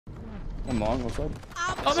I'm long. What's up?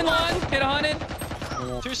 I'm in line. Hit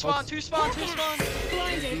 100. Two spawn.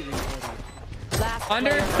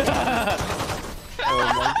 Under.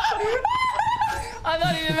 I'm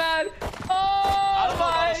not even mad. Oh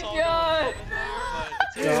my god.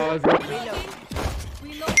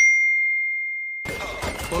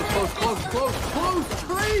 Close.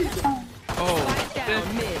 Trade. Oh shit.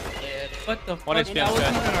 What the fuck? That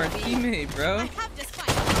wasn't even our teammate, bro.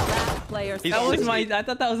 That was my. I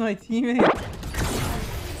thought that was my teammate.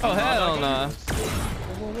 Oh hell no.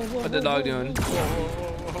 What the dog doing? My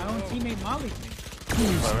own teammate mollied me.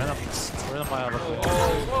 We're in a mile.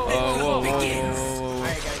 Whoa.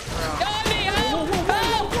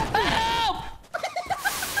 Help!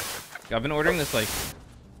 I've been ordering this like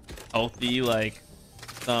healthy, like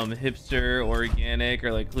some hipster, organic,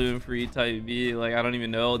 or like gluten-free type meat. Like I don't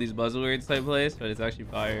even know all these buzzwords type place, but it's actually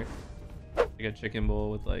fire. Like a chicken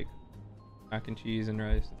bowl with like mac and cheese and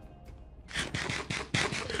rice.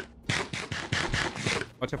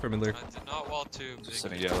 Watch out for Midler. I did not wall two. Just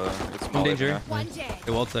in a yellow. It's In danger. One day.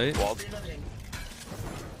 Okay, wall tight. Walled.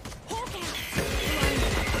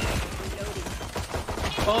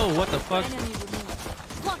 Oh, what the fuck?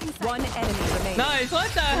 One enemy remaining. Nice.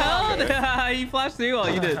 What the hell? He flashed through all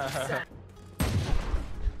you did.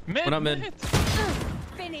 Mid. One up mid.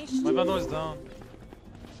 Finish. My vandal is down.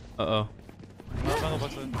 Uh-oh. My vandal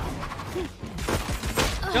box it.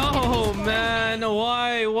 Oh man,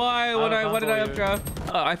 why did I updraft?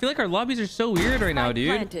 I feel like our lobbies are so weird right now, dude.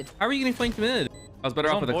 Planted. How are you getting flanked mid? I was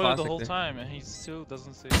better off with a classic the whole there. time, and he still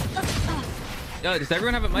doesn't see. Yo, does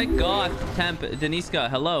everyone have a mic? Goth, Temp, Deniska,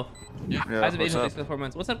 hello. Yeah, As of what's up? 4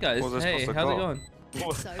 months. What's up, guys? What was I Hey, supposed how's to it call?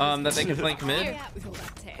 going? That they can flank mid.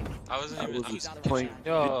 I wasn't even. Playing.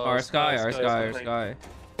 Our Sky.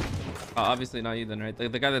 Obviously not you then, right? The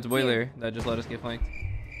guy that's boiler that just let us get flanked.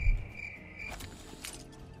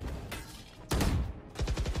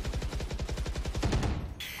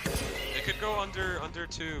 It could go under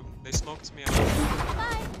two. They smoked me out.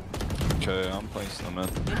 Okay, I'm playing Snowman.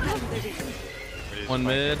 One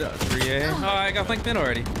mid, 3A. Oh, I got flanked mid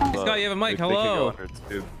already. Scott, you have a mic. Hello.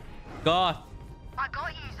 Goth. I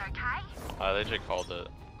got you, okay? They just called it.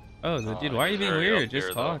 Oh, dude, why are you being weird?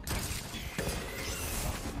 Just talk.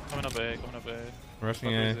 Coming up A.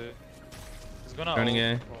 Rushing A. He's gonna Running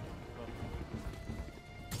A.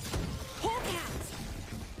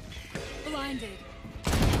 Blinded.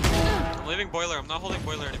 I'm leaving boiler. I'm not holding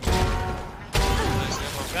boiler anymore. Nice,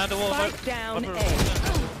 behind the wall. Spike down A.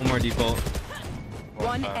 One more default.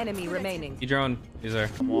 One enemy remaining. You drone. He's there.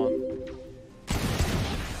 Come on.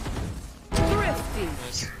 Thrifty.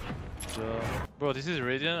 Nice. Bro, this is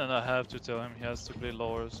Radiant, and I have to tell him he has to play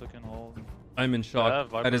lower so I can hold. I'm in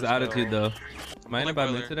shock at his attitude, though. Am I in a bad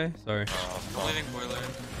mood today? Sorry. I'm leaving boiler.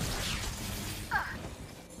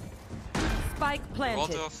 Spike Walled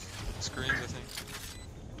planted. off screens, I think.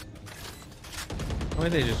 Why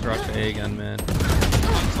they just rush A again, man?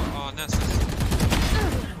 Oh, Nest.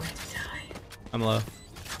 I'm low.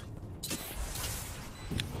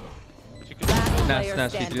 Last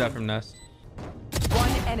Nest. You player do that from Nest.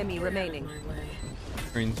 One enemy remaining.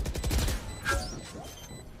 Screens.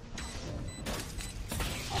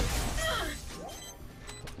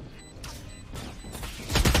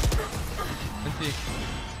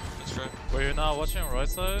 Were you not watching right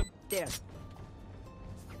side? There.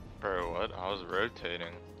 Bro, what? I was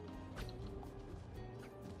rotating.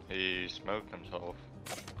 He smoked himself.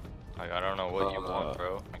 Like, I don't know what you want,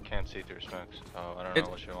 bro. I can't see through smokes. Oh, I don't know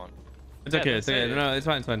what you want. It's okay. It's okay. No, it's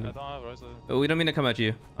fine. It's fine. I don't have right side. But we don't mean to come at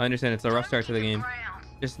you. I understand it's a rough start to the game.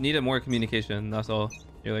 Just needed more communication. That's all.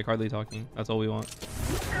 You're like hardly talking. That's all we want.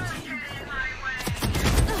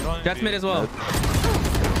 Jets mid as well.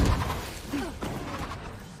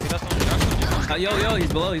 Yo,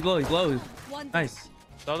 he's below. Nice.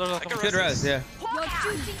 Good res, yeah. Your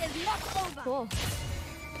duty is not over.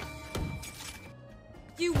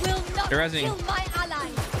 You will not kill my ally.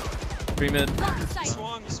 3 mid.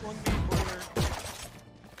 Swung me corner.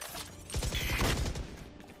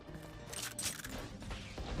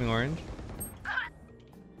 Swing orange.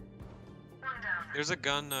 There's a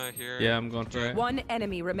gun here. Yeah, I'm going for it. One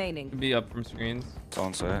enemy remaining. Could be up from screens.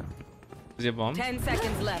 Don't say it. Does he have bombs? 10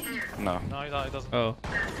 seconds left. No. No, he doesn't. Oh.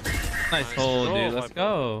 Nice hold, dude. Let's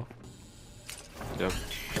go. Yep.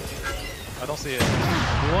 I don't see it.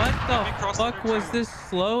 What the fuck was this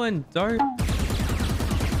slow and dark?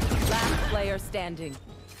 Last player standing.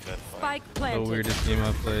 Spike The planted. weirdest game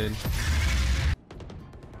I've played.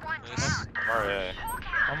 Nice.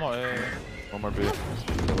 I'm alright. One more B.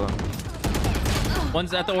 Hello.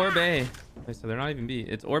 One's at the orb A. Okay, so they're not even B.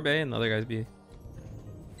 It's orb A and the other guy's B.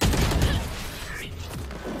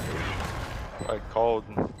 I called.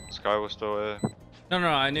 Sky was still A. No,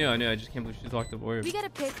 I knew. I just can't believe she's locked the board. We gotta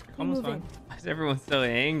pick. Almost fine. Why is everyone so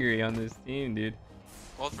angry on this team, dude?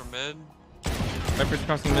 Hold for mid. Viper's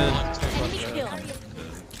crossing mid. Enemy kill.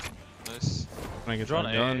 Nice. Can I get Drone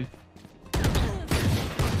that A. done?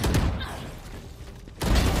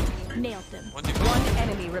 Nailed them. One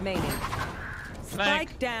Enemy remaining.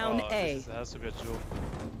 Spike down A. This has to be a jewel.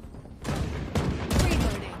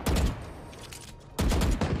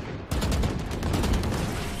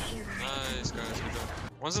 Nice, guys. Good job.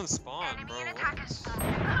 One's in spawn, bro.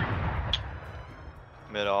 What?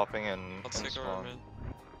 Mid opping and I'll take over spawn. mid.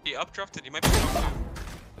 He updrafted. He might be top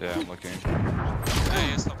two. Yeah, I'm looking. Yeah,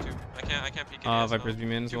 he is top two. I can't peek it. Viper's B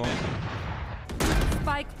main as well.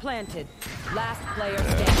 Spike planted. Last player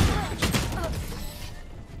standing.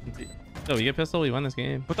 Oh, we get pistol, we won this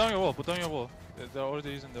game. Put down your wall, put down your wall. They're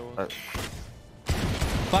already using their wall.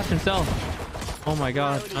 Flash himself. Oh my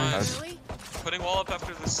god. Nice. Putting wall up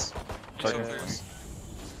after this. Okay. Clears.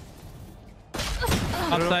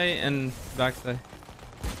 Top side and back side.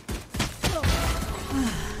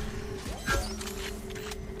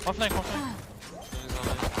 Off lane, off lane.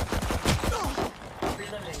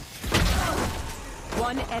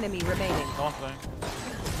 One enemy remaining. No off lane.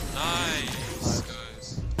 Nice,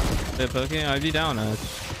 guys. They're poking, I'd be down.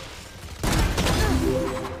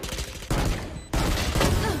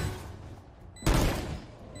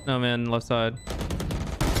 No man, left side.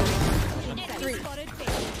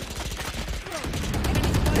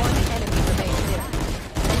 One enemy remaining.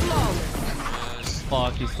 Nice.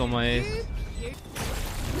 Fuck, he stole my ace.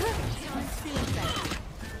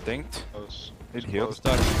 Dinked. Close. Need heal.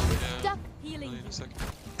 Stuck. Yeah. Healing. I'll need a second.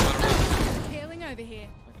 Healing over here.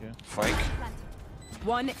 Okay. Flank.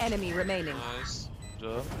 One enemy remaining. Nice.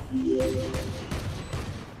 Job.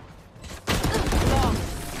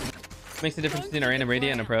 Makes the difference between a random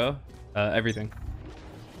radiant and a pro. Everything.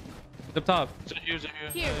 Up top.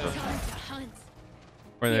 Here.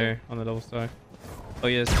 Or there on the double stack. Oh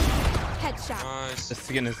yes. Headshot. Nice. This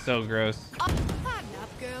skin is so gross. Harden up,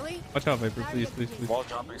 girly. Watch out, Viper, please. Wall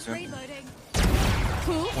dropping soon. Reloading.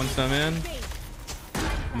 One snowman.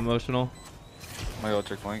 I'm emotional. My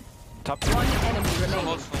electric flank. Top One two. enemy remaining.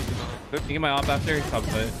 Hold flank. Can you get my op after? Top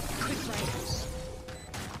fight.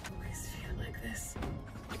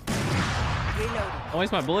 Don't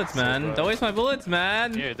waste my bullets, man. Don't waste my bullets,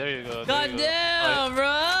 man. Here, there you go. God damn, bro.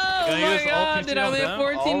 Oh Can I my use all god, 15 dude, I only of have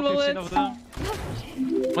them? 14 All 15 of bullets.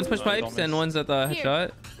 them? One's push No, pipes don't and miss. one's at the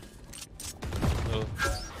headshot. Oh.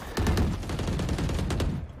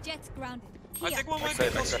 Jets grounded. I think one might be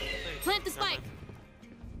close. Plant the spike.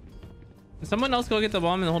 Can someone else go get the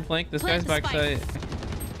bomb and hold flank? This Plant guy's the spike.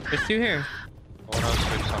 backside. There's two here. One else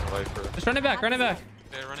fixed on Viper. Just run it back, run it back.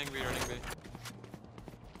 Yeah, running B, running B.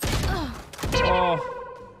 Oh,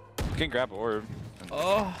 You can grab orb. And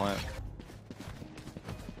oh. plant.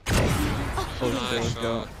 Nice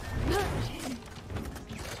shot.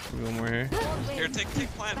 One more here. Here, take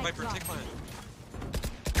plant, Viper, take plant.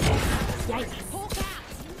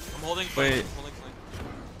 I'm holding flank. Wait. I'm holding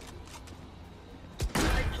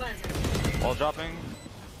flank. Wall dropping.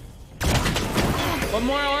 One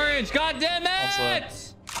more orange. God damn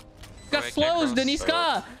it! Got Wait, slows, can't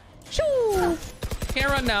cross. Deniska. Shoo! Can't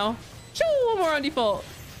run now. Shoo! One more on default.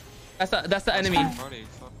 That's the enemy. Party,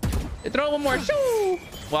 fuck. Throw one more. Shoo!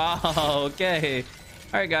 Wow. Okay.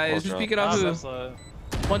 All right, guys. Just peek it off. Who?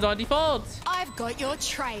 One's on default. I've got your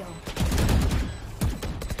trail.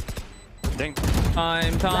 Dink.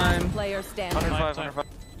 Time. Last player standing. 105.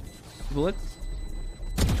 Bullets.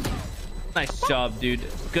 Nice job, dude.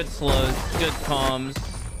 Good slows. Good comms.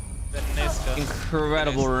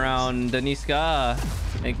 Incredible round, Deniska.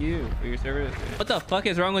 Thank you for your service. What the fuck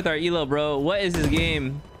is wrong with our elo, bro? What is this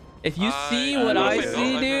game? If you see what I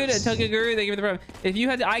see, dude, at Tukaguru, they give it the problem. If you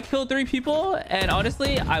had, I killed 3 people, and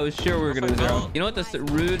honestly, I was sure we were gonna lose. You know what the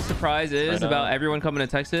rude surprise is about everyone coming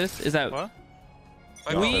to Texas? Is that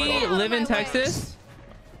we live in Texas.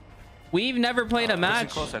 We've never played a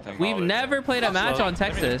match. We've never played a match on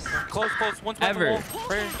Texas. Close. Ever.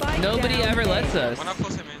 Nobody ever lets us. One up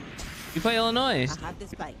close, I mean. We play Illinois. I have the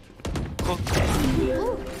spike.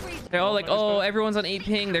 They're all like, oh, everyone's on 8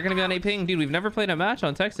 ping. They're gonna be on 8 ping, dude. We've never played a match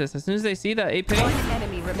on Texas. As soon as they see that 8 ping, One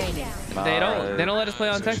enemy remaining. they don't let us play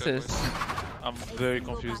on Texas. I'm very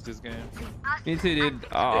confused this game. Me too, dude.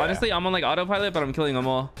 Honestly, I'm on like autopilot, but I'm killing them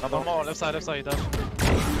all. One more, left side, dash.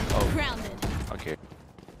 Grounded. Okay.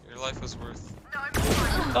 Your life was worth.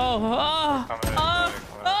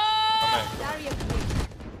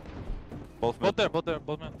 Both there, both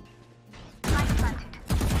men.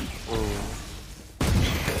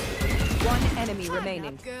 One enemy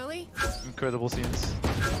remaining. Incredible scenes.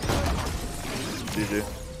 GG.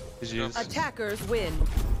 GG's. Attackers win.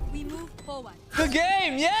 We move forward. Good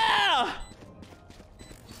game, yeah!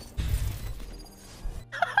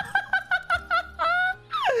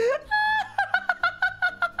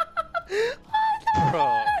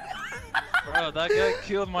 Bro, that guy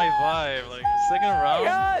killed my vibe. Like, second round.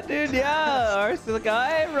 Yeah, dude, yeah. Our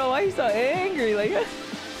guy, bro, why are you so angry? Like.